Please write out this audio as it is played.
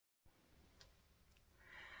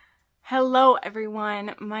Hello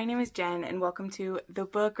everyone, my name is Jen and welcome to the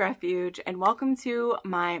book Refuge and welcome to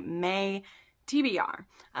my May TBR.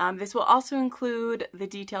 This will also include the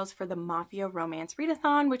details for the Mafia romance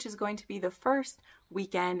readathon, which is going to be the first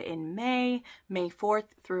weekend in May 4th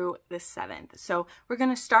through the 7th. So we're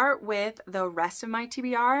going to start with the rest of my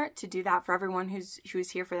TBR to do that for everyone who's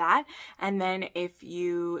here for that. And then if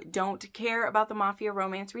you don't care about the Mafia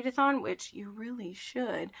romance readathon, which you really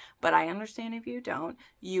should, but I understand if you don't,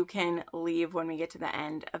 you can leave when we get to the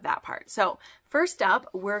end of that part. So first up,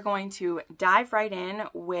 we're going to dive right in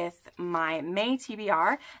with my May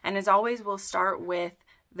TBR. And as always, we'll start with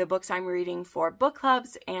the books I'm reading for book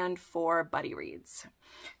clubs and for buddy reads.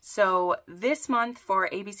 So this month for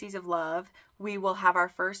ABCs of Love, we will have our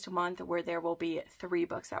first month where there will be 3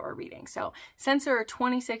 books that we're reading. So since there are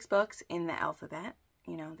 26 books in the alphabet,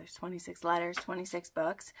 you know, there's 26 letters, 26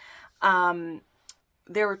 books,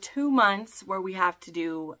 there were 2 months where we have to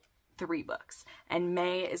do 3 books, and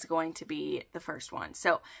May is going to be the first one.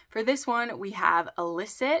 So for this one, we have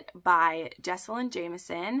Illicit by Jessalyn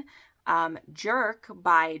Jameson, Jerk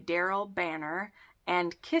by Daryl Banner,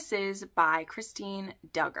 and Kisses by Christine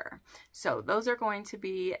Duggar. So those are going to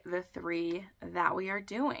be the 3 that we are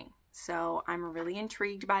doing. So I'm really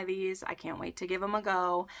intrigued by these. I can't wait to give them a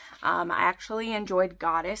go. I actually enjoyed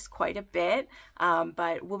Goddess quite a bit,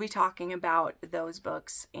 but we'll be talking about those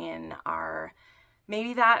books in our,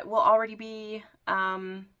 maybe that will already be,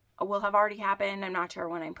 will have already happened. I'm not sure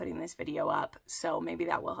when I'm putting this video up, so maybe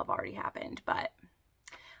that will have already happened, but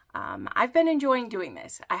I've been enjoying doing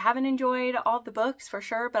this. I haven't enjoyed all the books for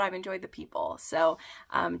sure, but I've enjoyed the people. So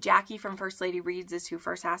Jackie from First Lady Reads is who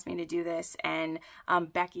first asked me to do this, and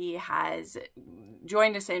Becky has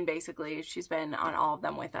joined us in basically. She's been on all of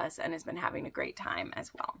them with us and has been having a great time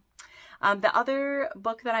as well. The other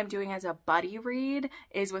book that I'm doing as a buddy read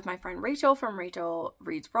is with my friend Rachel from Rachel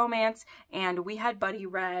Reads Romance, and we had buddy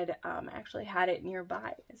read, actually had it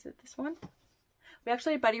nearby. Is it this one? We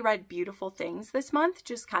actually buddy read Beautiful Things this month,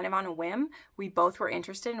 just kind of on a whim. We both were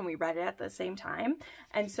interested and we read it at the same time.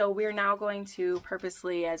 And so we're now going to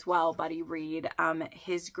purposely as well buddy read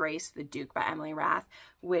His Grace the Duke by Emily Rath,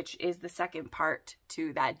 which is the second part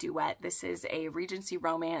to that duet. This is a Regency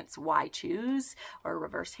romance, Why Choose, or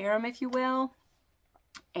reverse harem if you will.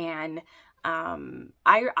 And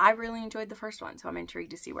I really enjoyed the first one, so I'm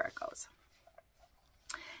intrigued to see where it goes.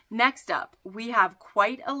 Next up, we have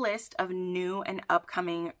quite a list of new and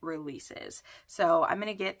upcoming releases. So I'm going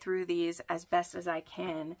to get through these as best as I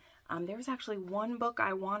can. There was actually one book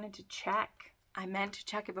I wanted to check. I meant to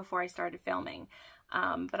check it before I started filming.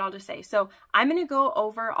 But I'll just say, so I'm going to go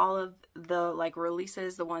over all of the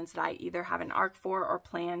releases, the ones that I either have an arc for or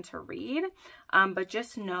plan to read. But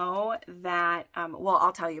just know that, well,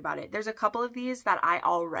 I'll tell you about it. There's a couple of these that I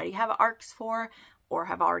already have arcs for, or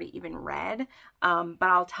have already even read, but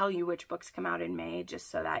I'll tell you which books come out in May just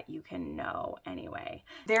so that you can know anyway.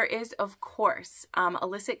 There is, of course,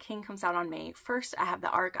 Illicit King comes out on May 1st. I have the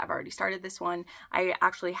arc. I've already started this one. I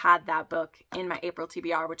actually had that book in my April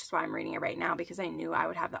TBR, which is why I'm reading it right now, because I knew I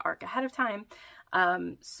would have the arc ahead of time.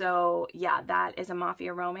 So yeah, that is a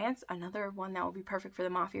Mafia romance. Another one that will be perfect for the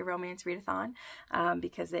Mafia romance readathon,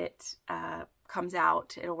 because it comes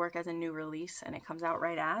out, it'll work as a new release, and it comes out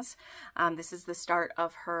right as. This is the start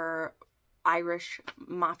of her Irish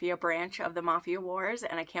Mafia branch of the Mafia Wars,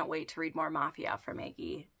 and I can't wait to read more Mafia from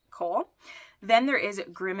Maggie Cole. Then there is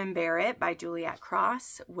Grim and Barrett by Juliet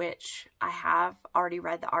Cross, which I have already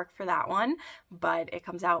read the arc for that one, but it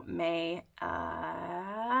comes out May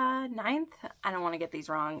 9th. I don't want to get these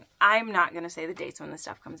wrong. I'm not going to say the dates when this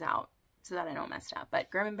stuff comes out so that I don't mess it up, but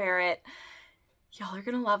Grim and Barrett, y'all are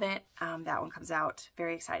going to love it. That one comes out.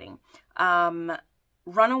 Very exciting.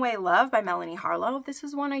 Runaway Love by Melanie Harlow. This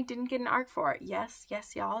is one I didn't get an arc for. Yes,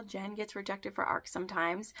 y'all. Jen gets rejected for arcs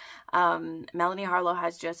sometimes. Melanie Harlow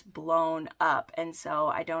has just blown up, and so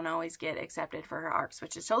I don't always get accepted for her arcs,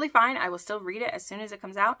 which is totally fine. I will still read it as soon as it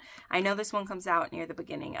comes out. I know this one comes out near the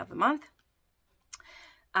beginning of the month.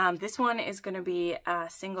 This one is going to be a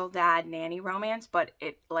single dad nanny romance, but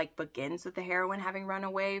it begins with the heroine having run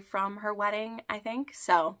away from her wedding, I think.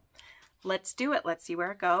 So let's do it. Let's see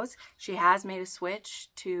where it goes. She has made a switch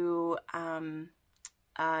to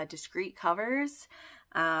discreet covers.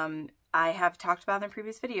 I have talked about it in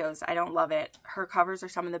previous videos. I don't love it. Her covers are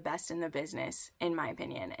some of the best in the business, in my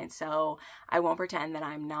opinion. And so I won't pretend that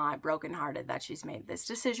I'm not brokenhearted that she's made this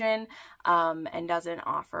decision and doesn't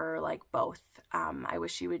offer both. I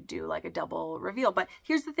wish she would do a double reveal. But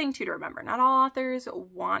here's the thing too to remember. Not all authors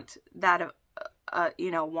want that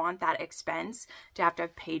want that expense to have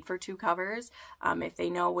paid for 2 covers. If they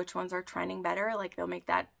know which ones are trending better, they'll make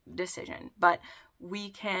that decision. But we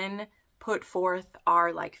can put forth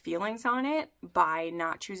our like feelings on it by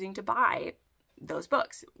not choosing to buy those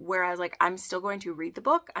books. Whereas like I'm still going to read the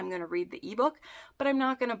book, I'm going to read the ebook, but I'm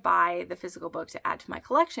not going to buy the physical book to add to my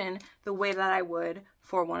collection the way that I would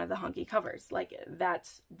for one of the hunky covers. Like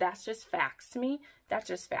that's just facts to me. That's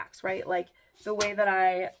just facts, right? Like the way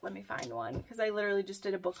that let me find one because I literally just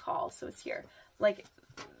did a book haul, so it's here. Like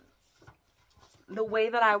the way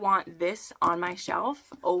that I want this on my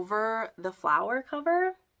shelf over the flower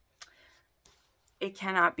cover, it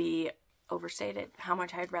cannot be overstated how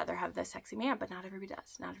much I'd rather have the sexy man, but not everybody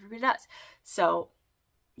does. Not everybody does. So,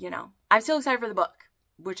 you know, I'm still excited for the book,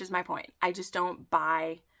 which is my point. I just don't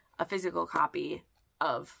buy a physical copy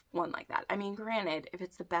of one like that. I mean, granted, if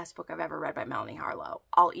it's the best book I've ever read by Melanie Harlow,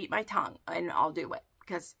 I'll eat my tongue and I'll do it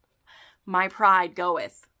because my pride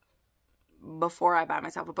goeth before I buy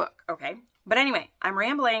myself a book, okay? But anyway, I'm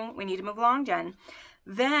rambling. We need to move along, Jen.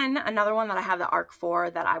 Then another one that I have the arc for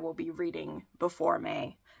that I will be reading before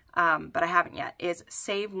May, but I haven't yet, is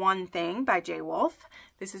Save One Thing by J. Wolfe.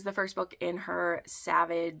 This is the first book in her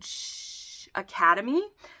Savage Academy,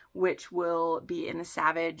 which will be in the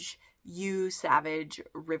Savage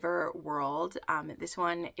River world. This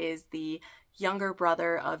one is the younger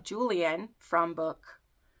brother of Julian from book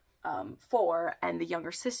 4 and the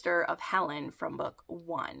younger sister of Helen from book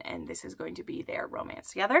 1. And this is going to be their romance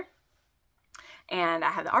together. And I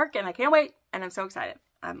have the arc and I can't wait. And I'm so excited.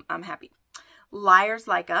 I'm happy. Liars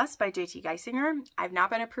Like Us by J.T. Geisinger. I've not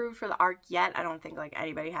been approved for the arc yet. I don't think like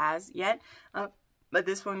anybody has yet. But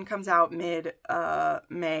this one comes out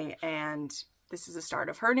mid-May and this is the start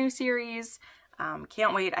of her new series.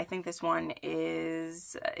 Can't wait. I think this one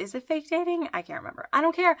is it fake dating? I can't remember. I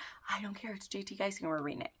don't care. I don't care. It's J.T. Geisinger. We're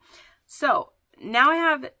reading it. So now I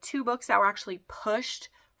have 2 books that were actually pushed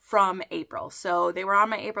from April. So they were on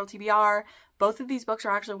my April TBR. Both of these books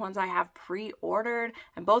are actually ones I have pre-ordered,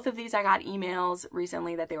 and both of these I got emails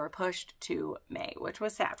recently that they were pushed to May, which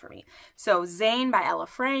was sad for me. So Zane by Ella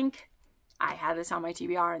Frank, I had this on my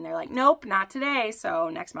TBR and they're like, nope, not today, so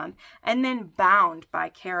next month. And then Bound by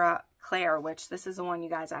Cara Clare, which this is the one, you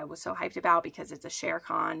guys, I was so hyped about because it's a Shere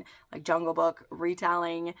Khan, like Jungle Book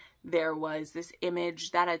retelling. There was this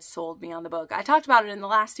image that had sold me on the book. I talked about it in the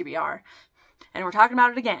last TBR. And we're talking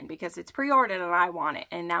about it again because it's pre-ordered and I want it.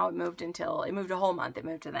 And now it moved a whole month. It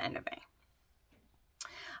moved to the end of May.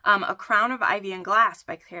 A Crown of Ivy and Glass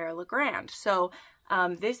by Claire Legrand. So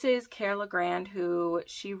this is Claire Legrand, who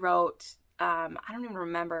she wrote, I don't even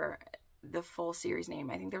remember the full series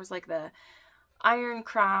name. I think there was like the Iron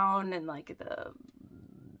Crown and like the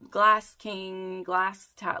Glass King, Glass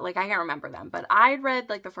Tower, like I can't remember them, but I'd read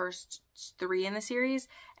like the first 3 in the series,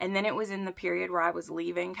 and then it was in the period where I was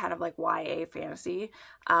leaving kind of like YA fantasy,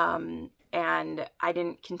 and I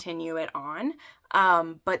didn't continue it on,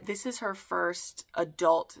 but this is her first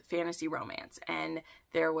adult fantasy romance, and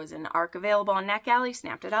there was an arc available on NetGalley,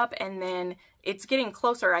 snapped it up, and then it's getting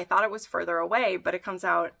closer. I thought it was further away, but it comes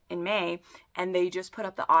out in May, and they just put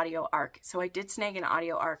up the audio arc, so I did snag an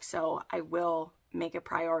audio arc, so I will make a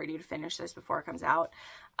priority to finish this before it comes out.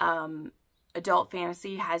 Adult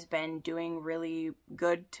fantasy has been doing really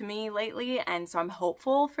good to me lately, and so I'm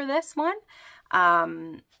hopeful for this one,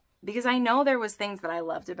 because I know there was things that I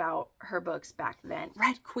loved about her books back then.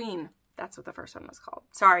 Red Queen, that's what the first one was called.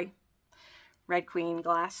 Sorry. Red Queen,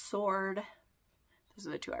 Glass Sword. Those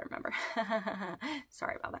are the 2 I remember.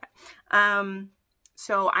 Sorry about that.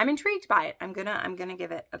 So I'm intrigued by it. I'm gonna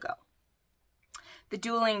give it a go. The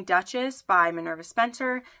Dueling Duchess by Minerva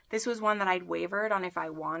Spencer. This was one that I'd wavered on if I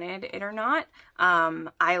wanted it or not.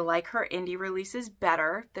 I like her indie releases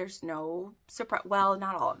better. There's no surprise. Well,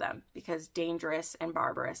 not all of them, because Dangerous and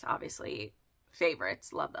Barbarous, obviously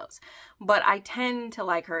favorites. Love those. But I tend to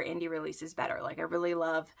like her indie releases better. Like I really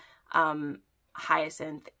love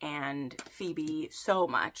Hyacinth and Phoebe so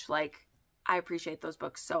much. Like I appreciate those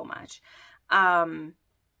books so much.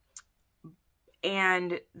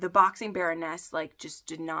 And the Boxing Baroness, like, just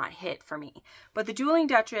did not hit for me. But the Dueling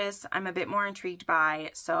Duchess, I'm a bit more intrigued by,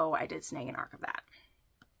 so I did snag an arc of that.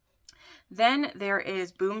 Then there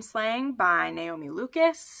is Boomslang by Naomi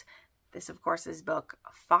Lucas. This, of course, is book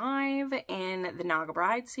 5 in the Naga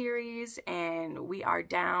Bride series, and we are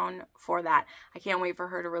down for that. I can't wait for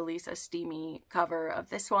her to release a steamy cover of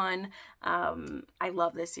this one. I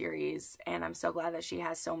love this series, and I'm so glad that she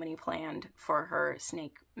has so many planned for her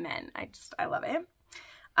snake men. I love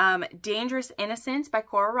it. Dangerous Innocence by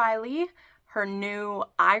Cora Riley. Her new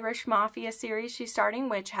Irish Mafia series she's starting,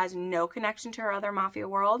 which has no connection to her other Mafia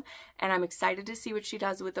world, and I'm excited to see what she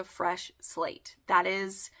does with a fresh slate. That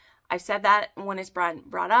is... I've said that when it's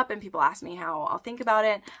brought up and people ask me how I'll think about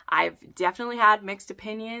it. I've definitely had mixed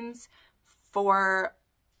opinions for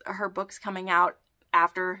her books coming out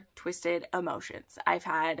after Twisted Emotions. I've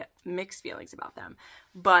had mixed feelings about them,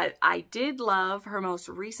 but I did love her most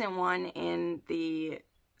recent one in the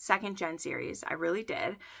second Jenn series. I really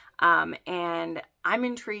did. And I'm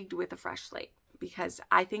intrigued with a fresh slate because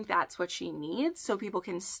I think that's what she needs so people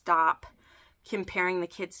can stop comparing the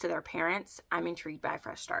kids to their parents. I'm intrigued by a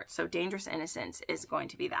fresh start. So Dangerous Innocence is going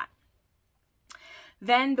to be that.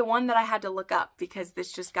 Then the one that I had to look up because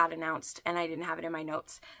this just got announced and I didn't have it in my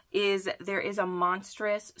notes is there is a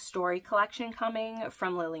monstrous story collection coming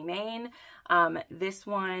from Lily Main. This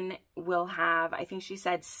one will have, I think she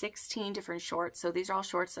said 16 different shorts. So these are all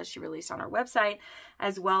shorts that she released on her website,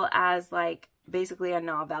 as well as like basically a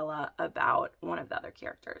novella about one of the other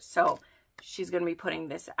characters. So she's going to be putting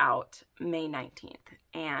this out May 19th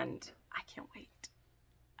and I can't wait.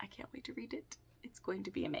 I can't wait to read it. It's going to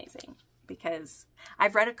be amazing. Because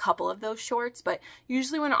I've read a couple of those shorts, but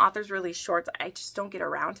usually when authors release shorts, I just don't get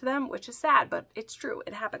around to them, which is sad, but it's true.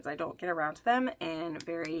 It happens. I don't get around to them, and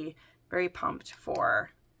very, very pumped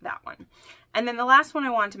for that one. And then the last one I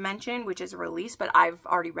wanted to mention, which is a release, but I've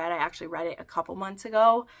already read, I actually read it a couple months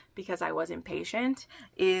ago because I was impatient,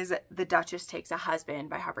 is The Duchess Takes a Husband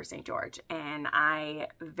by Harper St. George. And I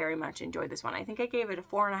very much enjoyed this one. I think I gave it a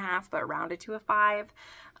 4.5, but rounded to a 5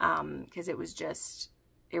 because it was just...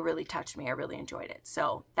 it really touched me. I really enjoyed it.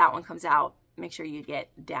 So that one comes out. Make sure you get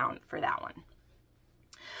down for that one.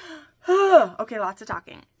 Okay, lots of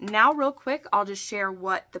talking. Now real quick, I'll just share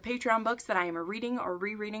what the Patreon books that I am reading or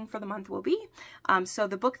rereading for the month will be. So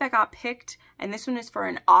the book that got picked, and this one is for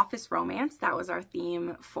an office romance, that was our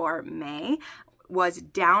theme for May, was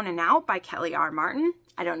Down and Out by Kelly R. Martin.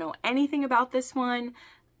 I don't know anything about this one,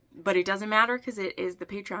 but it doesn't matter because it is the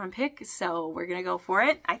Patreon pick, so we're going to go for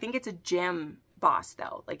it. I think it's a gym boss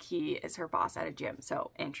though, like he is her boss at a gym, so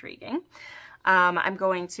intriguing. I'm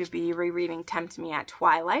going to be rereading Tempt Me at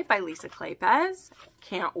Twilight by Lisa Kleypas.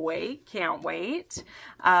 Can't wait, can't wait.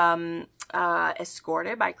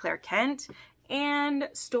 Escorted by Claire Kent, and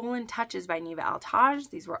Stolen Touches by Neva Altaj.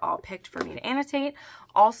 These were all picked for me to annotate.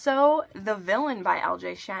 Also, The Villain by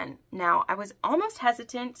LJ Shen. Now, I was almost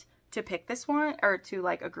hesitant to pick this one, or to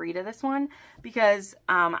like agree to this one, because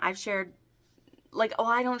I've shared, like, oh,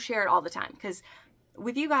 I don't share it all the time, because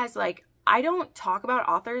with you guys, like, I don't talk about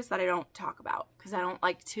authors that I don't talk about, because I don't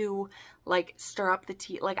like to, like, stir up the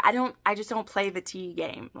tea. Like, I just don't play the tea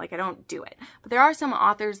game. Like, I don't do it. But there are some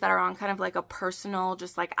authors that are on kind of like a personal,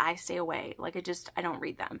 just like, I stay away. Like, I don't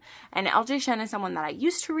read them. And LJ Shen is someone that I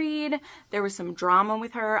used to read. There was some drama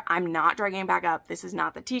with her. I'm not dragging it back up. This is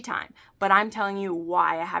not the tea time. But I'm telling you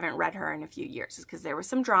why I haven't read her in a few years. Is because there was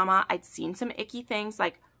some drama. I'd seen some icky things,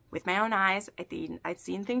 like, with my own eyes. I'd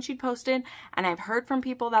seen things she'd posted, and I've heard from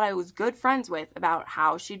people that I was good friends with about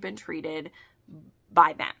how she'd been treated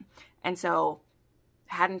by them. And so,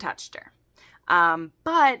 hadn't touched her.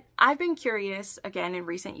 But I've been curious, again, in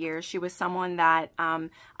recent years. She was someone that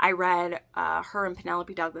I read her and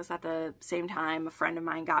Penelope Douglas at the same time. A friend of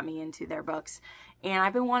mine got me into their books, and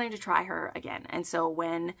I've been wanting to try her again. And so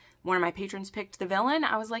when one of my patrons picked The Villain,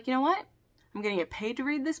 I was like, you know what? I'm going to get paid to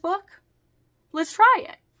read this book. Let's try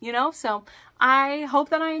it. You know, so I hope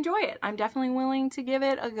that I enjoy it. I'm definitely willing to give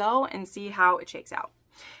it a go and see how it shakes out.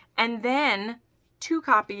 And then 2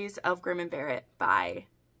 copies of Grim and Barrett by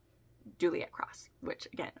Juliet Cross, which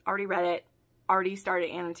again, already read it, already started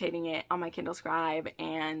annotating it on my Kindle Scribe,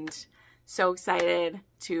 and so excited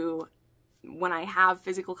to, when I have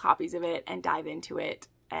physical copies of it, and dive into it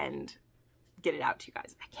and get it out to you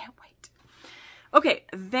guys. I can't wait. Okay,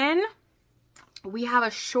 then we have a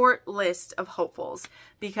short list of hopefuls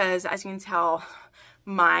because, as you can tell,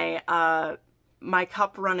 my my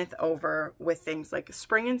cup runneth over with things like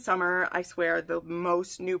spring and summer. I swear the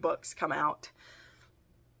most new books come out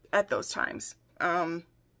at those times. Oh,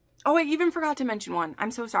 I even forgot to mention one. I'm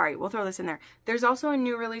so sorry. We'll throw this in there. There's also a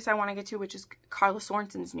new release I want to get to, which is Carla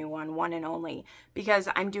Sorensen's new one, One and Only, because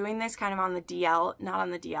I'm doing this kind of on the DL, not on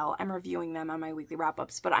the DL. I'm reviewing them on my weekly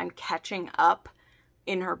wrap-ups, but I'm catching up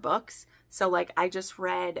in her books. So, like, I just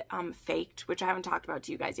read Faked, which I haven't talked about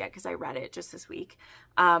to you guys yet because I read it just this week.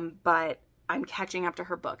 But I'm catching up to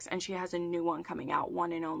her books, and she has a new one coming out.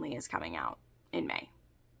 One and Only is coming out in May.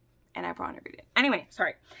 And I want to read it. Anyway,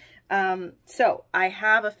 sorry. So, I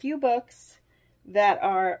have a few books that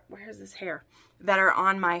are, where's this hair? That are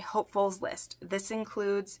on my hopefuls list. This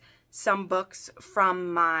includes some books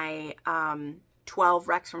from my 12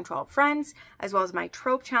 Recs from 12 Friends, as well as my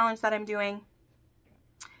trope challenge that I'm doing.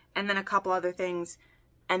 And then a couple other things,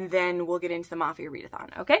 and then we'll get into the Mafia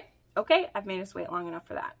Readathon, okay? Okay, I've made us wait long enough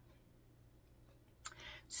for that.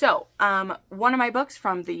 So, one of my books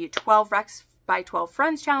from the 12 Recs by 12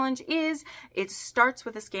 Friends challenge is It Starts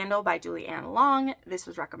with a Scandal by Julie Ann Long. This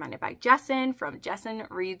was recommended by Jessin from Jessin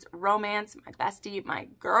Reads Romance, my bestie, my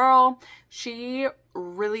girl. She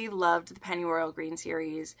really loved the Pennyroyal Green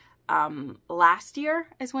series. Last year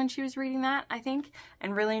is when she was reading that, I think,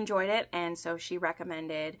 and really enjoyed it. And so she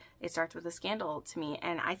recommended It Starts with a Scandal to me.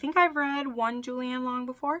 And I think I've read one Julie Ann Long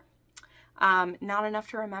before. Not enough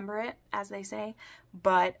to remember it, as they say,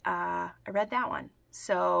 but I read that one.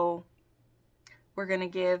 So we're going to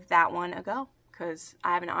give that one a go because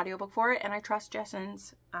I have an audiobook for it and I trust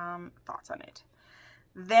Jessin's thoughts on it.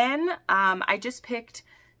 Then I just picked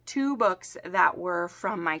 2 books that were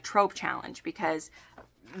from my trope challenge because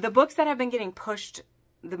the books that have been getting pushed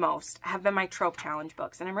the most have been my trope challenge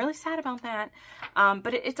books, and I'm really sad about that.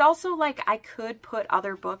 But it's also like I could put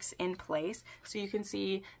other books in place. So you can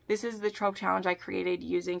see this is the trope challenge I created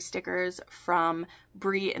using stickers from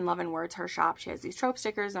Brie in Love and Words, her shop. She has these trope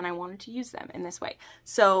stickers and I wanted to use them in this way.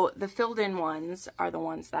 So the filled in ones are the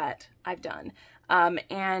ones that I've done.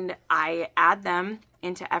 And I add them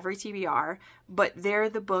into every TBR, but they're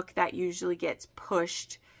the book that usually gets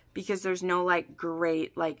pushed because there's no like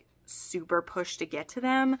great like super push to get to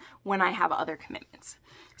them when I have other commitments.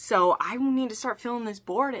 So I need to start filling this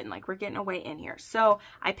board in, like we're getting away in here. So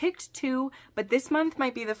I picked 2, but this month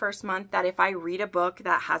might be the first month that if I read a book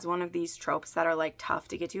that has one of these tropes that are like tough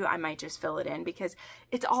to get to, I might just fill it in because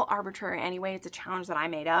it's all arbitrary anyway. It's a challenge that I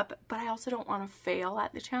made up, but I also don't want to fail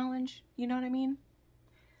at the challenge. You know what I mean?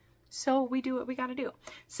 So we do what we got to do.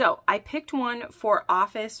 So I picked one for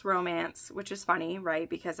office romance, which is funny, right?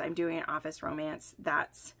 Because I'm doing an office romance.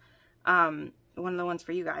 That's one of the ones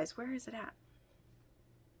for you guys. Where is it at?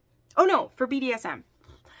 Oh no, for BDSM.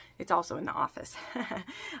 It's also in the office.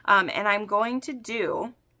 And I'm going to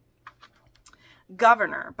do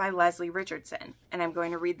Governor by Leslie Richardson. And I'm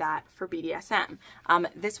going to read that for BDSM.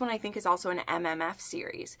 This one I think is also an MMF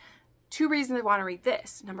series. 2 reasons I want to read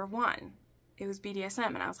this. Number 1, it was BDSM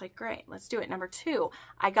and I was like, great, let's do it. Number 2,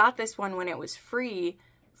 I got this one when it was free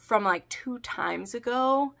from like 2 times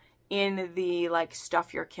ago in the like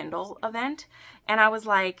Stuff Your Kindle event. And I was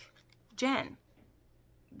like, Jen,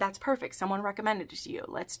 that's perfect. Someone recommended it to you.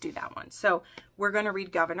 Let's do that one. So we're going to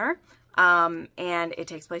read Governor. And it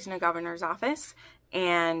takes place in a governor's office.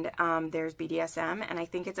 And there's BDSM. And I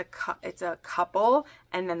think it's a couple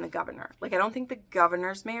and then the governor. Like, I don't think the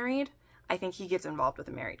governor's married. I think he gets involved with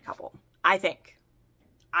a married couple. I think.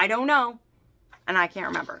 I don't know. And I can't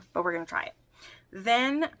remember. But we're going to try it.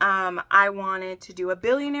 Then I wanted to do a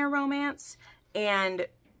billionaire romance, and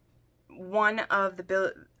one of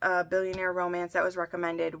the billionaire romance that was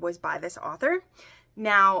recommended was by this author.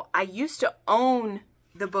 Now, I used to own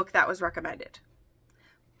the book that was recommended,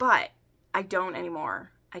 but I don't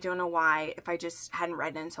anymore. I don't know why. If I just hadn't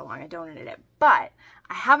read it in so long, I donated it. But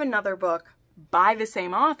I have another book by the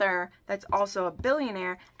same author that's also a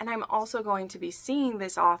billionaire, and I'm also going to be seeing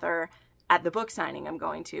this author at the book signing I'm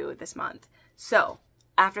going to this month. So,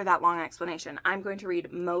 after that long explanation, I'm going to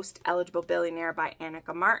read Most Eligible Billionaire by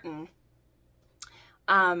Annika Martin.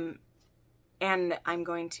 And I'm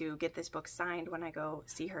going to get this book signed when I go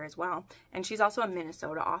see her as well. And she's also a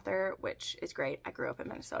Minnesota author, which is great. I grew up in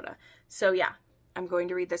Minnesota. So yeah, I'm going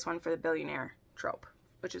to read this one for the billionaire trope,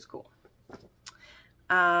 which is cool.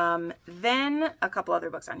 Then a couple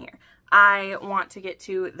other books on here. I want to get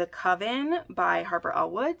to The Coven by Harper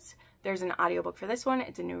L. Woods. There's an audiobook for this one.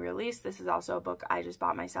 It's a new release. This is also a book I just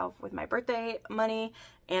bought myself with my birthday money,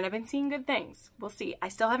 and I've been seeing good things. We'll see. I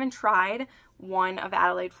still haven't tried one of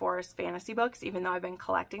Adelaide Forrest's fantasy books, even though I've been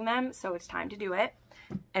collecting them, so it's time to do it.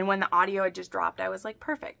 And when the audio had just dropped, I was like,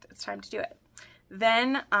 perfect, it's time to do it.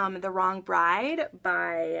 Then The Wrong Bride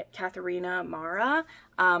by Katharina Mara.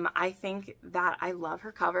 I think that I love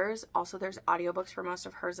her covers. Also, there's audiobooks for most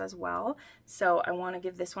of hers as well. So I want to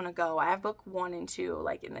give this one a go. I have book 1 and 2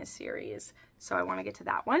 like in this series. So I want to get to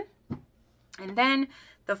that one. And then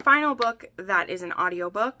the final book that is an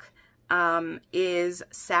audiobook is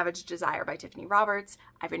Savage Desire by Tiffany Roberts.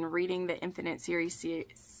 I've been reading the Infinite City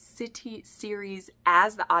series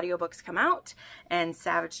as the audiobooks come out, and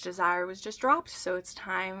Savage Desire was just dropped, so it's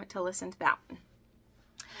time to listen to that one.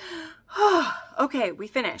 Okay, we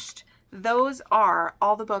finished. Those are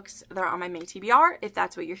all the books that are on my May TBR. If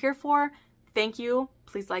that's what you're here for, thank you.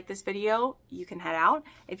 Please like this video. You can head out.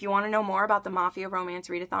 If you want to know more about the Mafia Romance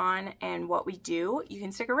Readathon and what we do, you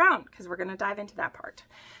can stick around because we're going to dive into that part.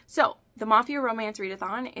 So the Mafia Romance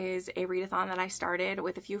Readathon is a readathon that I started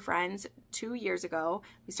with a few friends 2 years ago.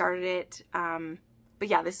 We started it But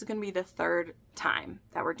yeah, this is going to be the third time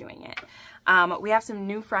that we're doing it. We have some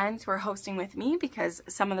new friends who are hosting with me because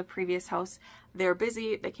some of the previous hosts, they're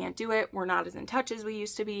busy, they can't do it, we're not as in touch as we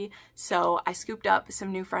used to be. So I scooped up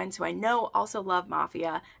some new friends who I know also love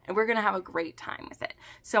Mafia, and we're going to have a great time with it.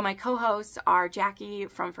 So my co-hosts are Jackie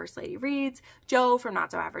from First Lady Reads, Joe from Not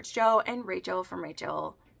So Average Joe, and Rachel from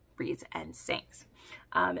Rachel Reads and Sings.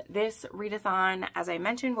 This readathon, as I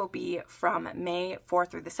mentioned, will be from May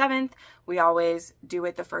 4th through the 7th. We always do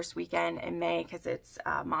it the first weekend in May because it's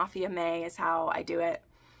Mafia May is how I do it.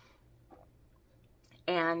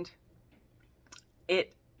 And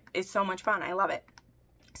it is so much fun. I love it.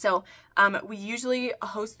 So we usually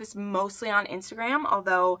host this mostly on Instagram,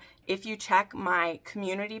 although if you check my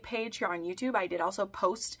community page here on YouTube, I did also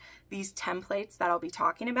post these templates that I'll be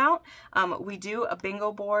talking about. We do a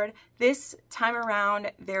bingo board. This time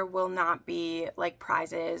around, there will not be like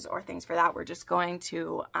prizes or things for that. We're just going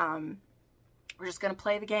to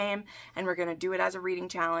play the game, and we're going to do it as a reading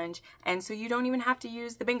challenge. And so you don't even have to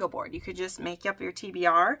use the bingo board. You could just make up your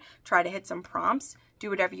TBR, try to hit some prompts, do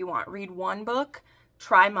whatever you want. Read one book,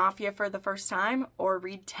 try Mafia for the first time, or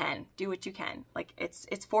read 10. Do what you can. Like it's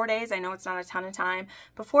 4 days. I know it's not a ton of time,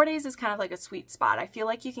 but 4 days is kind of like a sweet spot. I feel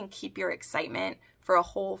like you can keep your excitement for a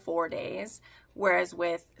whole 4 days. Whereas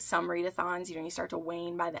with some readathons, you know, you start to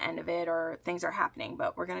wane by the end of it or things are happening,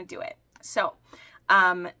 but we're going to do it. So,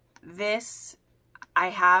 I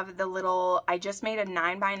have the little, I just made a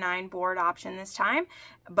 9x9 board option this time,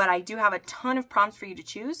 but I do have a ton of prompts for you to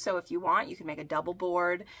choose. So if you want, you can make a double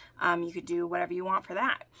board. You could do whatever you want for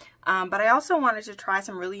that. But I also wanted to try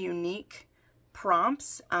some really unique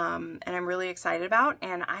prompts, and I'm really excited about.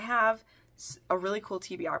 And I have a really cool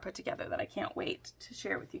TBR put together that I can't wait to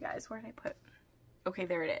share with you guys. Where did I put? Okay,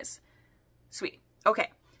 there it is. Sweet. Okay.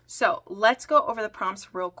 So let's go over the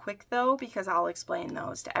prompts real quick though, because I'll explain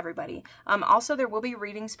those to everybody. Also, there will be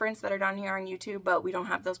reading sprints that are done here on YouTube, but we don't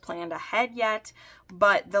have those planned ahead yet.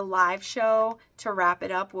 But the live show to wrap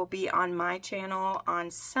it up will be on my channel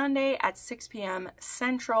on Sunday at 6 p.m.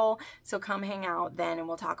 Central. So come hang out then, and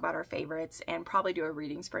we'll talk about our favorites and probably do a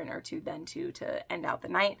reading sprint or two then too to end out the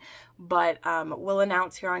night. But we'll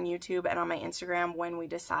announce here on YouTube and on my Instagram when we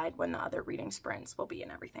decide when the other reading sprints will be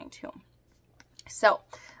and everything too. So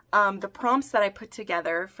the prompts that I put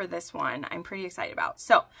together for this one, I'm pretty excited about.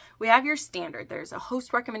 So we have your standard. There's a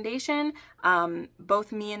host recommendation.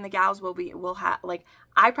 Both me and the gals will have, like,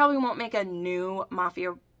 I probably won't make a new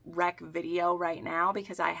Mafia rec video right now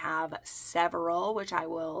because I have several, which I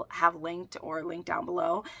will have linked or linked down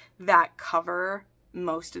below, that cover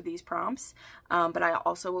most of these prompts. But I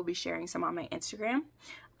also will be sharing some on my Instagram.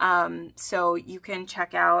 So you can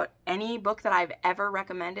check out any book that I've ever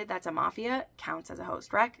recommended that's a Mafia counts as a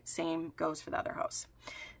host rec. Same goes for the other hosts.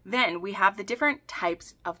 Then we have the different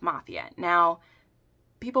types of Mafia. Now,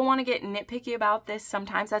 people want to get nitpicky about this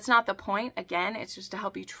sometimes. That's not the point. Again, it's just to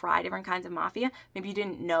help you try different kinds of Mafia. Maybe you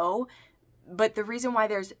didn't know, but the reason why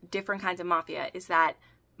there's different kinds of Mafia is that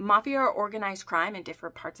Mafia are organized crime in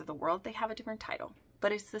different parts of the world. They have a different title,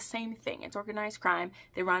 but it's the same thing. It's organized crime.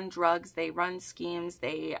 They run drugs. They run schemes.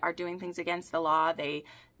 They are doing things against the law. They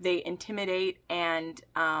intimidate and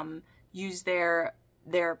use their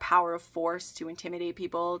power of force to intimidate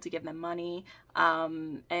people, to give them money,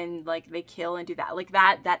 and like they kill and do that. Like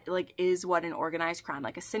that like is what an organized crime,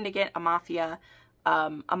 like a syndicate, a mafia,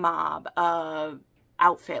 a mob,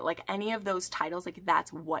 outfit, like any of those titles, like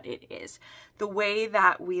that's what it is. The way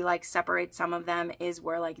that we like separate some of them is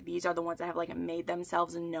where like these are the ones that have like made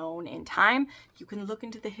themselves known in time. You can look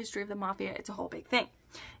into the history of the Mafia. It's a whole big thing.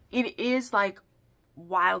 It is like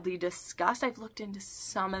wildly discussed. I've looked into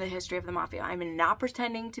some of the history of the Mafia. I'm not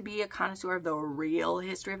pretending to be a connoisseur of the real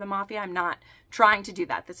history of the Mafia. I'm not trying to do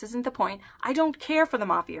that. This isn't the point. I don't care for the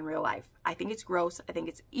Mafia in real life. I think it's gross. I think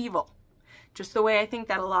it's evil. Just the way I think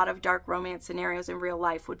that a lot of dark romance scenarios in real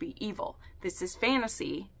life would be evil. This is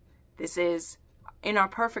fantasy. This is, in our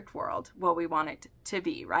perfect world, what we want it to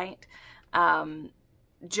be, right?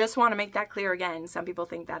 Just want to make that clear again. Some people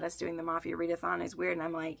think that us doing the Mafia readathon is weird, and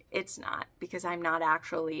I'm like, it's not, because I'm not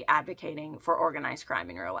actually advocating for organized crime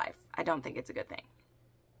in real life. I don't think it's a good thing.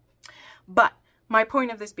 But my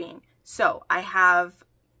point of this being, so I have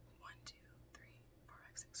 1, 2, 3, 4,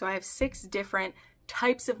 5, 6. So I have 6 different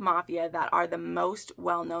types of Mafia that are the most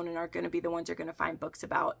well-known and are going to be the ones you're going to find books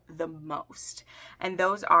about the most. And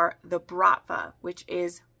those are the Bratva, which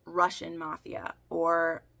is Russian Mafia,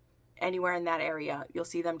 or anywhere in that area, you'll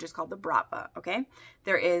see them just called the Bratva, okay?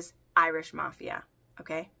 There is Irish Mafia,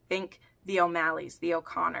 okay? Think the O'Malleys, the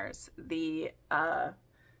O'Connors, the, I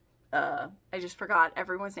just forgot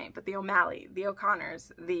everyone's name, but the O'Malley, the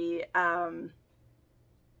O'Connors, the,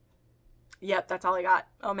 Yep, that's all I got.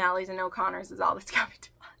 O'Malley's and O'Connors is all that's coming to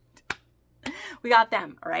mind. We got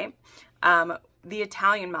them, all right? The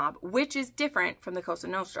Italian mob, which is different from the Cosa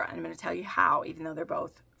Nostra. And I'm going to tell you how, even though they're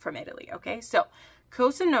both from Italy, okay? So,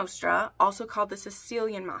 Cosa Nostra, also called the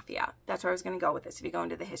Sicilian Mafia. That's where I was going to go with this if you go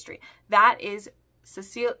into the history. That is,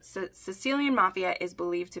 Sicilian Mafia is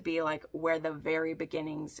believed to be like where the very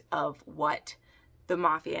beginnings of what the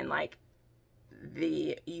Mafia in like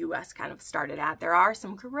the US kind of started at. There are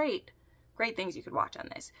some great things you could watch on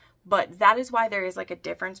this. But that is why there is like a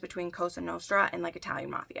difference between Cosa Nostra and like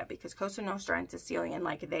Italian Mafia, because Cosa Nostra and Sicilian,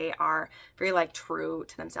 like they are very like true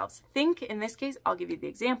to themselves. Think in this case, I'll give you the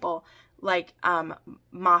example, like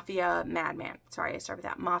Mafia Madman. Sorry, I started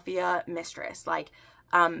with that. Mafia Mistress. Like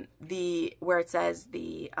where it says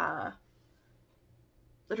the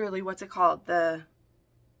literally what's it called? The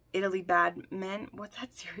Italy Bad Men. What's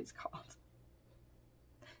that series called?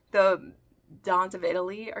 The Dons of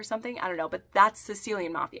Italy or something. I don't know, but that's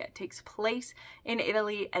Sicilian Mafia. It takes place in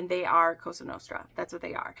Italy and they are Cosa Nostra. That's what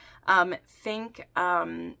they are. Think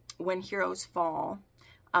When Heroes Fall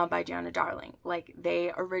by Gianna Darling. Like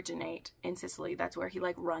they originate in Sicily. That's where he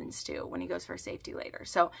like runs to when he goes for safety later.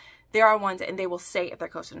 So there are ones, and they will say if they're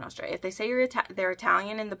Cosa Nostra. If they say they're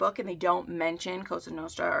Italian in the book and they don't mention Cosa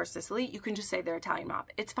Nostra or Sicily, you can just say they're Italian mob.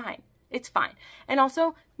 It's fine. It's fine. And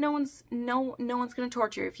also, no one's going to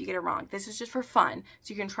torture you if you get it wrong. This is just for fun,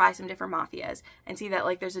 so you can try some different mafias and see that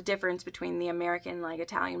like there's a difference between the American like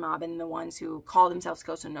Italian mob and the ones who call themselves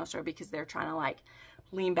Cosa Nostra because they're trying to like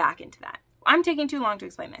lean back into that. I'm taking too long to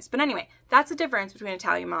explain this, but anyway, that's the difference between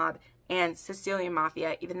Italian mob and Sicilian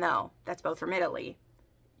Mafia. Even though that's both from Italy,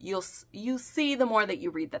 you'll see the more that you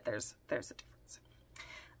read that there's a difference.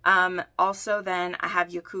 Also then I have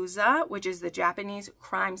Yakuza, which is the Japanese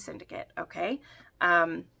crime syndicate, okay?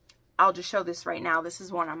 I'll just show this right now. This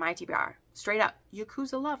is one on my TBR. Straight up,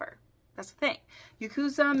 Yakuza lover. That's the thing.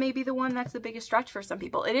 Yakuza may be the one that's the biggest stretch for some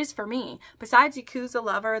people. It is for me. Besides Yakuza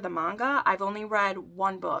Lover, the manga, I've only read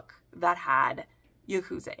one book that had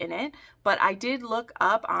Yakuza in it, but I did look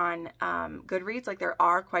up on Goodreads. Like there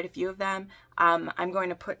are quite a few of them. I'm going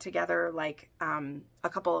to put together like a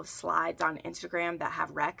couple of slides on Instagram that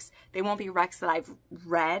have recs. They won't be recs that I've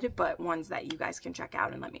read, but ones that you guys can check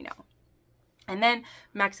out and let me know. And then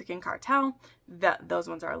Mexican Cartel, those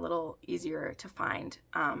ones are a little easier to find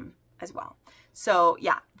as well. So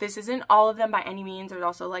yeah, this isn't all of them by any means. There's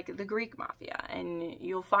also like the Greek Mafia, and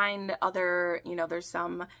you'll find other, you know, there's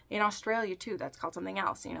some in Australia too that's called something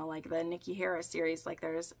else, you know, like the Nikki Harris series, like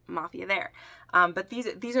there's Mafia there. But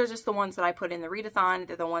these are just the ones that I put in the readathon.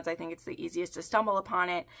 They're the ones I think it's the easiest to stumble upon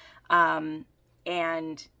it.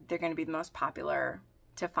 And they're going to be the most popular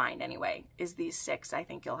to find anyway, is these 6 I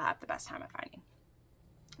think you'll have the best time of finding.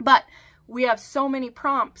 But we have so many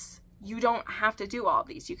prompts, you don't have to do all of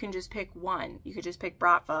these. You can just pick one. You could just pick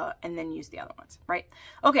Bratva and then use the other ones, right?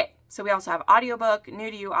 Okay, so we also have audiobook, new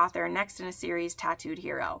to you author, next in a series, tattooed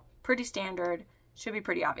hero. Pretty standard, should be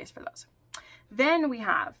pretty obvious for those. Then we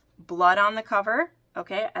have blood on the cover,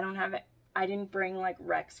 okay? I didn't bring like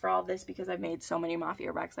recs for all this because I've made so many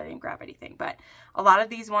Mafia recs, I didn't grab anything. But a lot of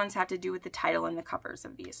these ones have to do with the title and the covers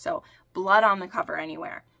of these. So blood on the cover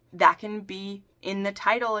anywhere. That can be in the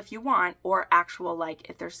title if you want, or actual, like,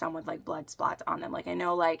 if there's some with, like, blood spots on them. Like, I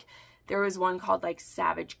know, like, there was one called, like,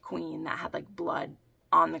 Savage Queen that had, like, blood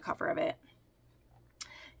on the cover of it.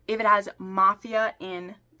 If it has Mafia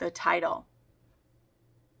in the title,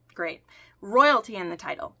 great. Royalty in the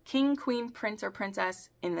title. King, Queen, Prince, or Princess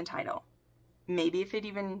in the title. Maybe if it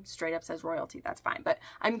even straight up says royalty, that's fine. But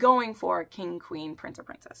I'm going for King, Queen, Prince, or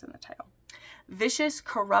Princess in the title. Vicious,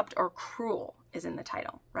 corrupt, or cruel is in the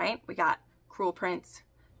title, right? We got cruel prince,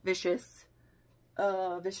 vicious,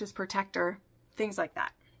 vicious protector, things like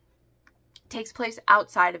that. Takes place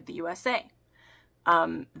outside of the USA.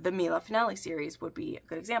 The Mila Finelli series would be a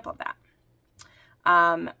good example of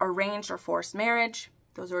that. Arranged or forced marriage.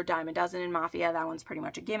 Those are a dime a dozen in Mafia. That one's pretty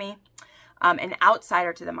much a gimme. An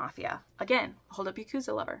outsider to the Mafia. Again, hold up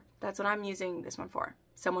Yakuza lover. That's what I'm using this one for.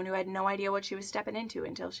 Someone who had no idea what she was stepping into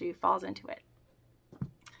until she falls into it.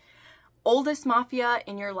 Oldest Mafia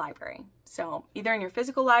in your library. So either in your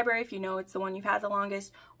physical library, if you know it's the one you've had the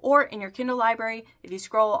longest, or in your Kindle library, if you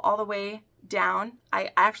scroll all the way down.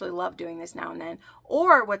 I actually love doing this now and then.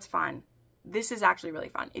 Or what's fun, this is actually really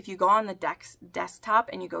fun. If you go on the desktop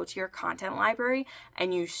and you go to your content library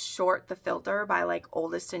and you sort the filter by like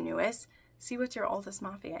oldest to newest, see what's your oldest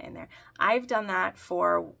Mafia in there. I've done that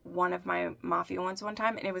for one of my Mafia ones one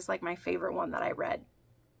time, and it was like my favorite one that I read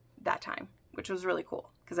that time, which was really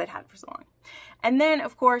cool because I'd had it for so long. And then,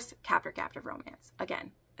 of course, Captor Captive Romance.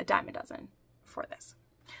 Again, a dime a dozen for this.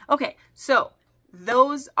 Okay, so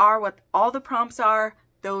those are what all the prompts are.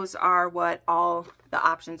 Those are what all the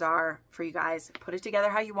options are for you guys. Put it together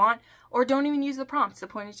how you want, or don't even use the prompts. The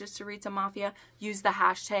point is just to read some Mafia. Use the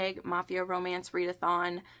hashtag Mafia Romance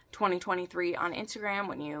Readathon 2023 on Instagram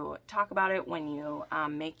when you talk about it, when you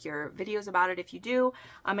make your videos about it, if you do,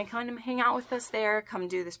 and come and hang out with us there. Come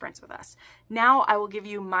do the sprints with us. Now I will give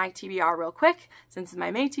you my TBR real quick, since it's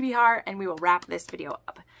my May TBR, and we will wrap this video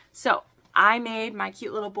up. So I made my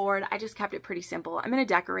cute little board. I just kept it pretty simple. I'm going to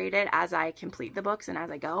decorate it as I complete the books and as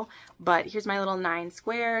I go. But here's my little 9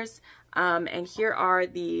 squares. And here are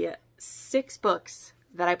the 6 books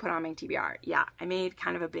that I put on my TBR. Yeah, I made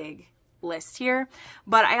kind of a big list here.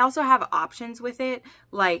 But I also have options with it.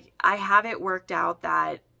 Like, I have it worked out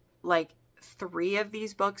that, like, 3 of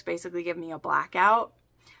these books basically give me a blackout.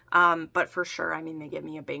 But for sure, I mean, they give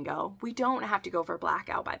me a bingo. We don't have to go for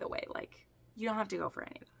blackout, by the way. Like, you don't have to go for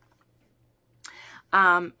any of them.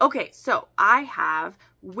 Okay, so I have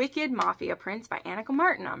Wicked Mafia Prince by Annika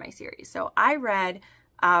Martin on my series. So I read,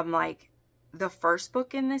 like, the first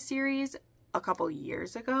book in this series a couple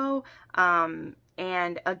years ago.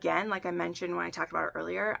 And again, like I mentioned when I talked about it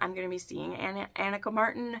earlier, I'm going to be seeing Annika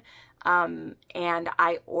Martin. And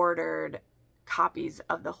I ordered copies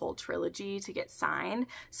of the whole trilogy to get signed.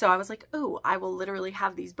 So I was like, oh, I will literally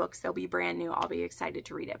have these books. They'll be brand new. I'll be excited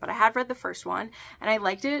to read it. But I had read the first one and I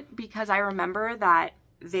liked it because I remember that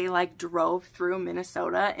they like drove through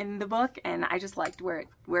Minnesota in the book, and I just liked where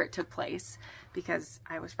it took place because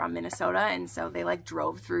I was from Minnesota, and so they like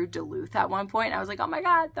drove through Duluth at one point. I was like, oh my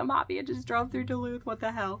God, the Mafia just drove through Duluth. What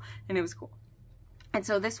the hell? And it was cool. And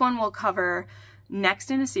so this one will cover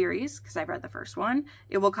next in a series, because I've read the first one.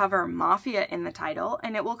 It will cover Mafia in the title,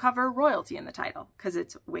 and it will cover royalty in the title, because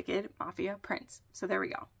it's Wicked Mafia Prince. So there we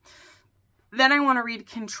go. Then I want to read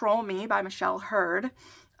Control Me by Michelle Hurd,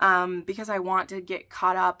 because I want to get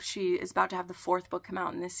caught up. She is about to have the 4th book come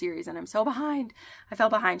out in this series, and I'm so behind. I fell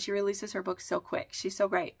behind. She releases her books so quick. She's so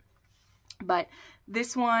great. But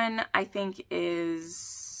this one, I think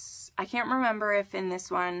is, I can't remember if in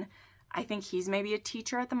this one, I think he's maybe a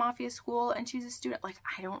teacher at the Mafia school and she's a student. Like,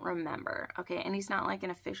 I don't remember. Okay. And he's not like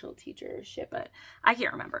an official teachership, but I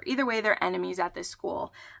can't remember. Either way, they're enemies at this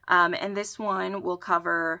school. And this one will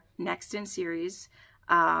cover next in series,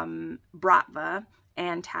 Bratva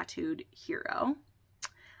and Tattooed Hero.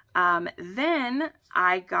 Then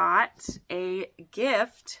I got a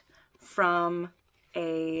gift from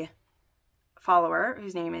a follower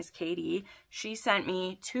whose name is Katie. She sent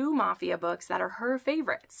me 2 Mafia books that are her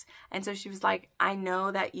favorites. And so she was like, I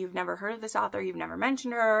know that you've never heard of this author, you've never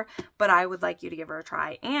mentioned her, but I would like you to give her a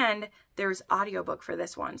try. And there's audiobook for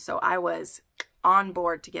this one. So I was on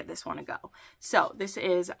board to give this one a go. So this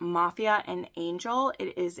is Mafia and Angel.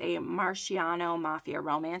 It is a Marciano Mafia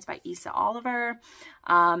romance by Issa Oliver.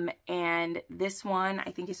 And this one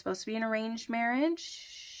I think is supposed to be an arranged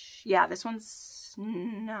marriage. Yeah, this one's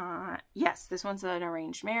not. Yes, this one's an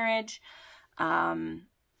arranged marriage.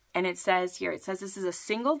 And it says here, it says this is a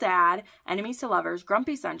single dad, enemies to lovers,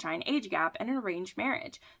 grumpy sunshine, age gap, and an arranged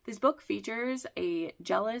marriage. This book features a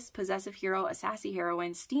jealous, possessive hero, a sassy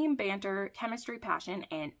heroine, steam, banter, chemistry, passion,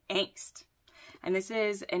 and angst. And this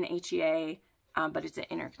is an HEA, but it's an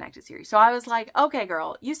interconnected series. So I was like, okay,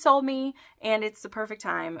 girl, you sold me, and it's the perfect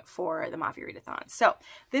time for the Mafia Readathon. So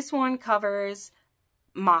this one covers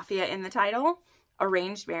Mafia in the title,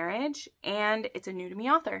 arranged marriage, and it's a new to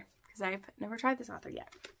me author because I've never tried this author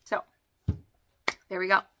yet. So there we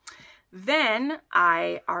go. Then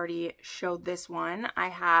I already showed this one. I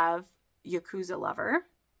have Yakuza Lover.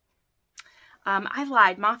 I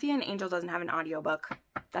lied. Mafia and Angel doesn't have an audiobook.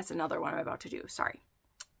 That's another one I'm about to do. Sorry.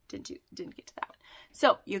 Didn't get to that one.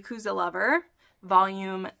 So Yakuza Lover,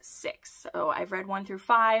 Volume 6. So I've read 1 through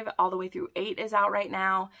 5, all the way through 8 is out right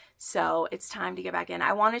now. So it's time to get back in.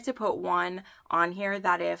 I wanted to put one on here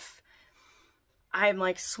that if I'm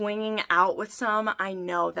like swinging out with some, I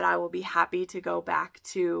know that I will be happy to go back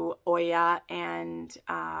to Oya and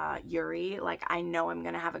Yuri. Like, I know I'm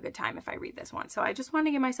going to have a good time if I read this one. So I just wanted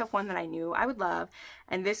to give myself one that I knew I would love.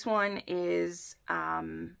 And this one is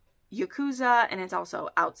Yakuza, and it's also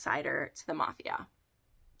outsider to the Mafia.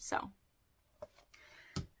 So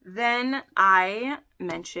then I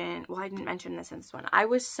mentioned, well, I didn't mention this in this one. I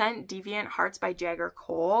was sent Deviant Hearts by Jagger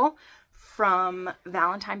Cole from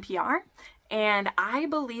Valentine PR. And I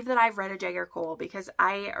believe that I've read a Jagger Cole because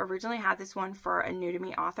I originally had this one for a new to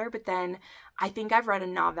me author, but then I think I've read a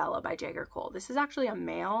novella by Jagger Cole. This is actually a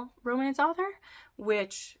male romance author,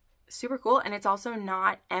 which is super cool. And it's also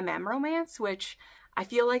not MM romance, which I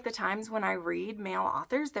feel like the times when I read male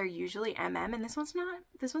authors, they're usually MM, and this one's not.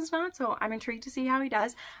 This one's not, so I'm intrigued to see how he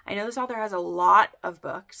does. I know this author has a lot of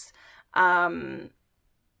books, And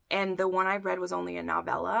the one I read was only a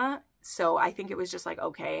novella. So I think it was just like,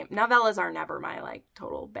 okay, novellas are never my like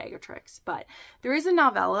total bag of tricks, but there is a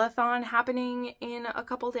novella-a-thon happening in a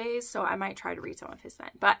couple days. So I might try to read some of his then.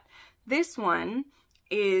 But this one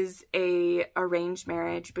is a arranged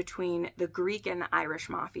marriage between the Greek and the Irish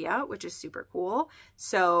Mafia, which is super cool.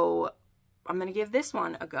 So I'm going to give this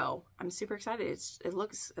one a go. I'm super excited. It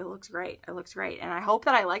looks great. It looks great. And I hope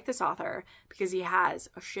that I like this author because he has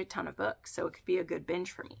a shit ton of books. So it could be a good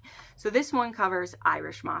binge for me. So this one covers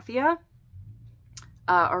Irish Mafia,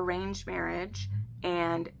 arranged marriage,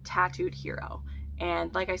 and tattooed hero.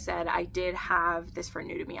 And like I said, I did have this for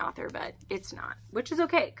new to me author, but it's not, which is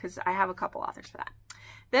okay because I have a couple authors for that.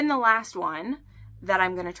 Then the last one that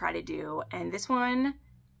I'm going to try to do, and this one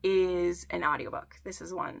is an audiobook. This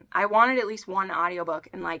is one. I wanted at least one audiobook,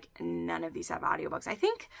 and like none of these have audiobooks. I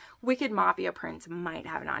think Wicked Mafia Prince might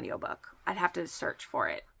have an audiobook. I'd have to search for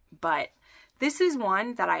it. But this is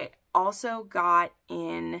one that I also got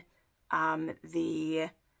in the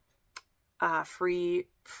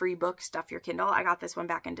free book Stuff Your Kindle. I got this one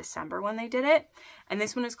back in December when they did it. And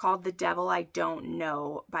this one is called The Devil I Don't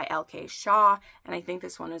Know by L.K. Shaw. And I think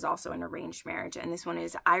this one is also an arranged marriage. And this one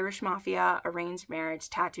is Irish Mafia, arranged marriage,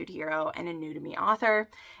 tattooed hero, and a new to me author.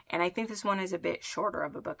 And I think this one is a bit shorter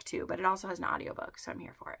of a book too, but it also has an audiobook, so I'm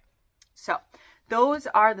here for it. So those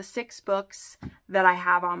are the 6 books that I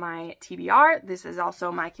have on my TBR. This is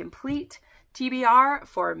also my complete TBR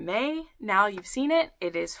for May. Now you've seen it.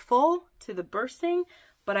 It is full to the bursting,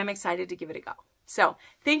 but I'm excited to give it a go. So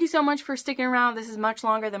thank you so much for sticking around. This is much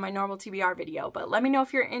longer than my normal TBR video, but let me know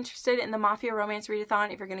if you're interested in the Mafia Romance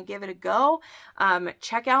Readathon, if you're going to give it a go.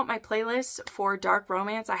 Check out my playlist for dark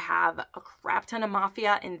romance. I have a crap ton of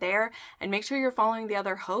Mafia in there, and make sure you're following the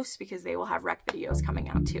other hosts because they will have rec videos coming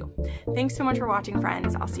out too. Thanks so much for watching,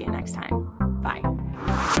 friends. I'll see you next time.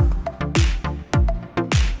 Bye.